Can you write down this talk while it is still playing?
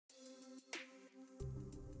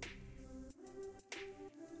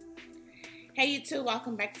Hey YouTube,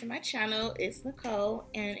 welcome back to my channel. It's Nicole,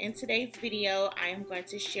 and in today's video I am going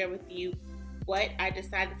to share with you what I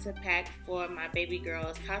decided to pack for my baby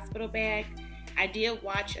girl's hospital bag. I did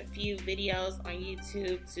watch a few videos on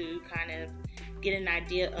YouTube to kind of get an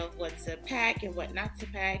idea of what to pack and what not to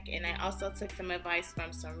pack, and I also took some advice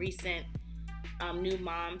from some recent new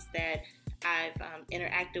moms that I've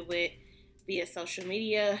interacted with via social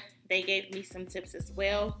media. They gave me some tips as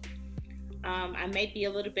well. I may be a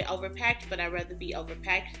little bit overpacked, but I'd rather be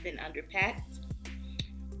overpacked than underpacked.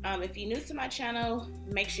 If you're new to my channel,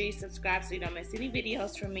 make sure you subscribe so you don't miss any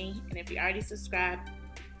videos from me. And if you're already subscribed,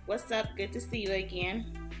 what's up? Good to see you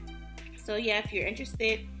again. So yeah, if you're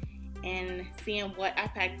interested in seeing what I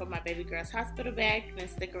packed for my baby girl's hospital bag, then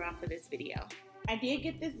stick around for this video. I did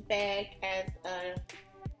get this bag as a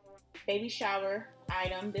baby shower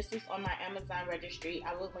item. This was on my Amazon registry.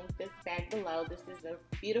 I will link this bag below. This is a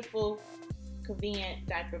beautiful, convenient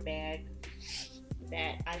diaper bag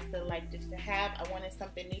that I selected to have. I wanted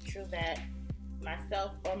something neutral that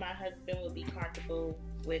myself or my husband would be comfortable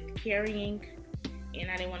with carrying, and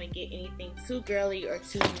I didn't want to get anything too girly or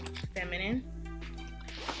too feminine.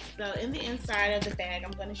 So in the inside of the bag,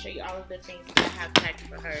 I'm going to show you all of the things that I have packed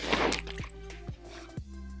for her.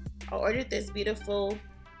 I ordered this beautiful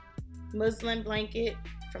muslin blanket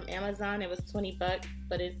from Amazon. It was 20 bucks,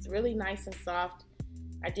 but it's really nice and soft.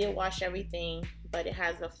 I did wash everything, but it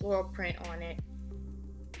has a floral print on it,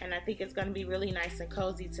 and I think it's going to be really nice and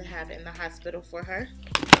cozy to have in the hospital for her.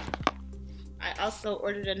 I also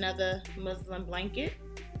ordered another muslin blanket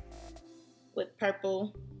with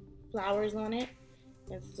purple flowers on it.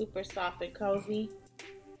 It's super soft and cozy.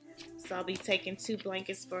 So I'll be taking 2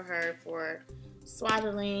 blankets for her for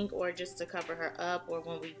swaddling or just to cover her up, or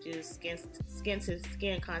when we do skin to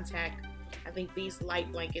skin contact. I think these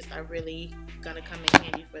light blankets are really gonna come in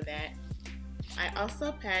handy for that. I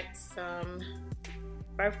also packed some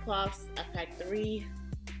birth cloths. I packed 3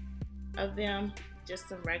 of them, just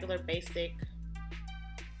some regular basic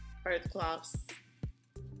birth cloths.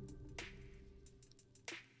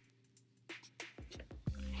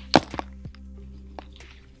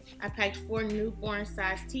 I packed 4 newborn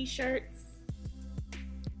size t-shirts.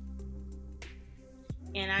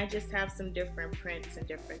 And I just have some different prints and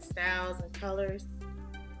different styles and colors.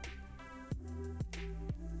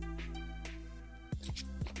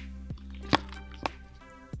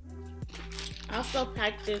 I also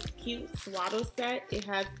packed this cute swaddle set. It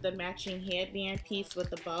has the matching headband piece with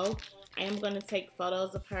the bow. I am going to take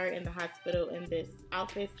photos of her in the hospital in this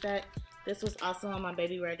outfit set. This was also on my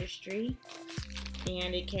baby registry,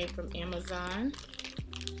 and it came from Amazon.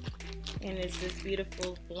 And it's this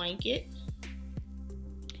beautiful blanket.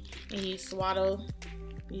 And you swaddle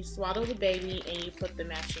the baby, and you put the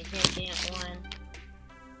matching headband on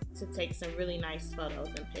to take some really nice photos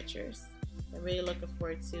and pictures. I'm really looking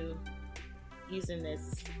forward to using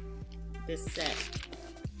this set.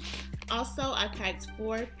 Also, I packed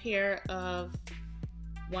 4 pair of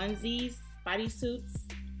onesies, bodysuits,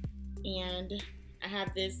 and I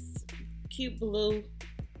have this cute blue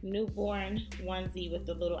newborn onesie with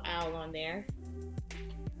the little owl on there.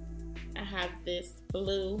 I have this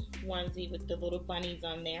blue onesie with the little bunnies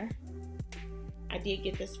on there. I did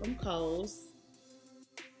get this from Gir'Ls,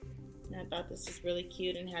 and I thought this was really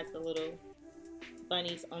cute and has the little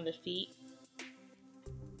bunnies on the feet.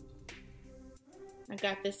 I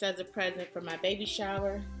got this as a present for my baby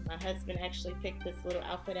shower. My husband actually picked this little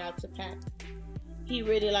outfit out to pack. He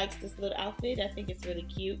really likes this little outfit. I think it's really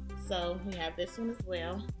cute. So we have this one as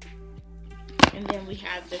well. And then we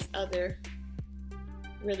have this other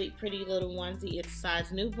really pretty little onesie. It's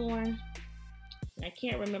size newborn. I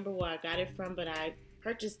can't remember where I got it from, but I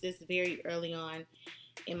purchased this very early on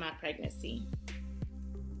in my pregnancy.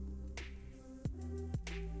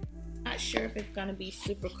 Not sure if it's going to be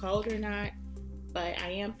super cold or not, but I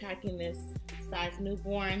am packing this size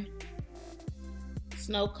newborn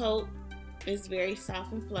snow coat. It's very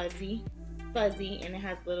soft and fuzzy, and it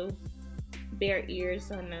has little bear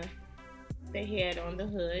ears on the head on the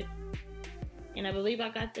hood. And I believe I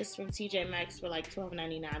got this from TJ Maxx for like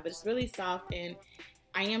 $12.99, but it's really soft, and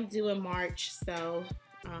I am due in March, so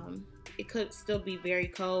it could still be very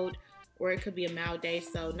cold, or it could be a mild day,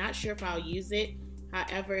 so not sure if I'll use it.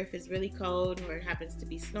 However, if it's really cold or it happens to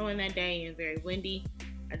be snowing that day and very windy,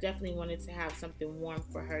 I definitely wanted to have something warm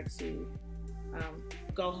for her to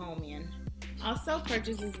go home in. Also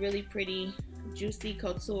purchased this really pretty Juicy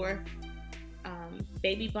Couture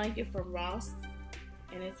baby blanket from Ross.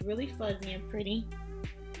 And it's really fuzzy and pretty.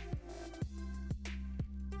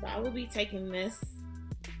 So I will be taking this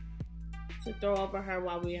to throw over her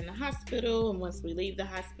while we're in the hospital and once we leave the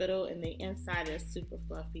hospital. And the inside is super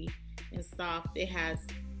fluffy and soft. It has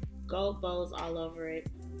gold bows all over it,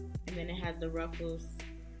 and then it has the ruffles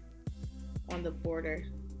on the border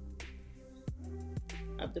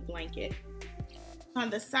of the blanket. On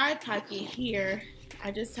the side pocket here,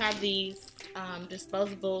 I just have these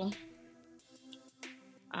disposable,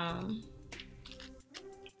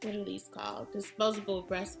 what are these called? Disposable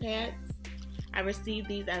breast pads. I received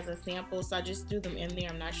these as a sample, so I just threw them in there.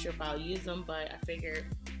 I'm not sure if I'll use them, but I figured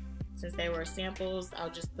since they were samples, I'll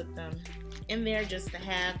just put them in there just to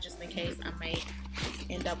have, just in case I may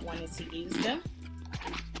end up wanting to use them.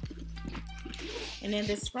 And in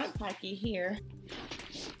this front pocket here,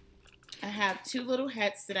 I have two little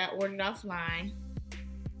hats that I ordered offline.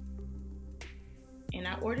 And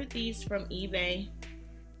I ordered these from eBay.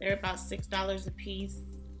 They're about $6 a piece.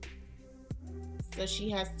 So she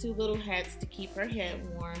has two little hats to keep her head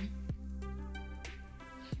warm.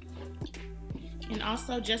 And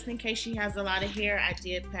also, just in case she has a lot of hair, I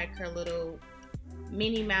did pack her little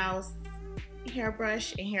Minnie Mouse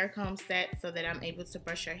hairbrush and hair comb set so that I'm able to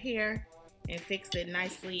brush her hair and fix it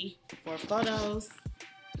nicely for photos.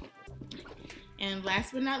 And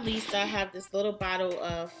last but not least, I have this little bottle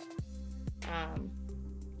of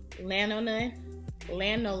lanolin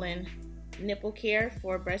nipple care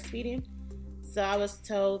for breastfeeding. So I was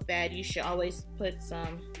told that you should always put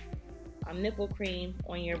some nipple cream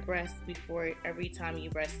on your breast before every time you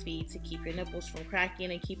breastfeed to keep your nipples from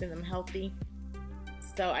cracking and keeping them healthy.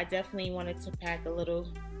 So I definitely wanted to pack a little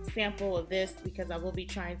sample of this because I will be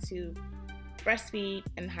trying to breastfeed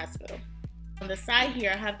in the hospital. On the side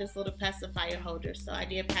here, I have this little pacifier holder. So I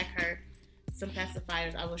did pack her some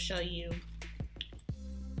pacifiers. I will show you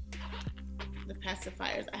the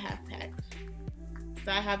pacifiers I have packed.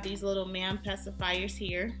 So I have these little man pacifiers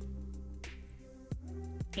here.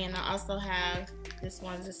 And I also have this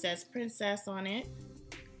one that says Princess on it.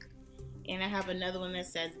 And I have another one that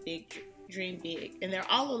says Big Dream Big. And they're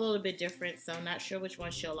all a little bit different, so I'm not sure which one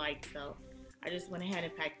she'll like. So I just went ahead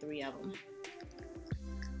and packed 3 of them.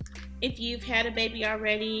 If you've had a baby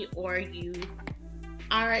already, or you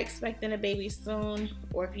are expecting a baby soon,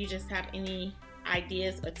 or if you just have any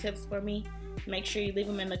ideas or tips for me, make sure you leave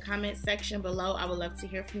them in the comment section below. I would love to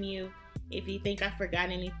hear from you. If you think I forgot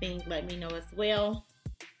anything, let me know as well.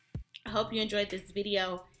 I hope you enjoyed this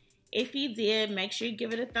video. If you did, make sure you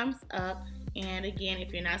give it a thumbs up. And again,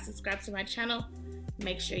 if you're not subscribed to my channel,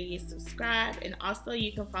 make sure you subscribe. And also,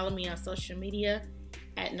 you can follow me on social media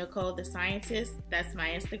at Nicole the Scientist. That's my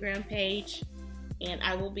Instagram page. And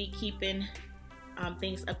I will be keeping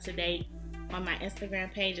things up to date on my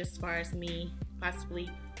Instagram page as far as me possibly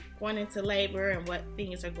going into labor and what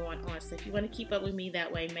things are going on. So if you want to keep up with me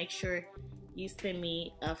that way, make sure you send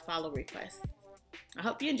me a follow request. I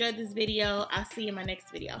hope you enjoyed this video. I'll see you in my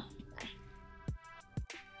next video.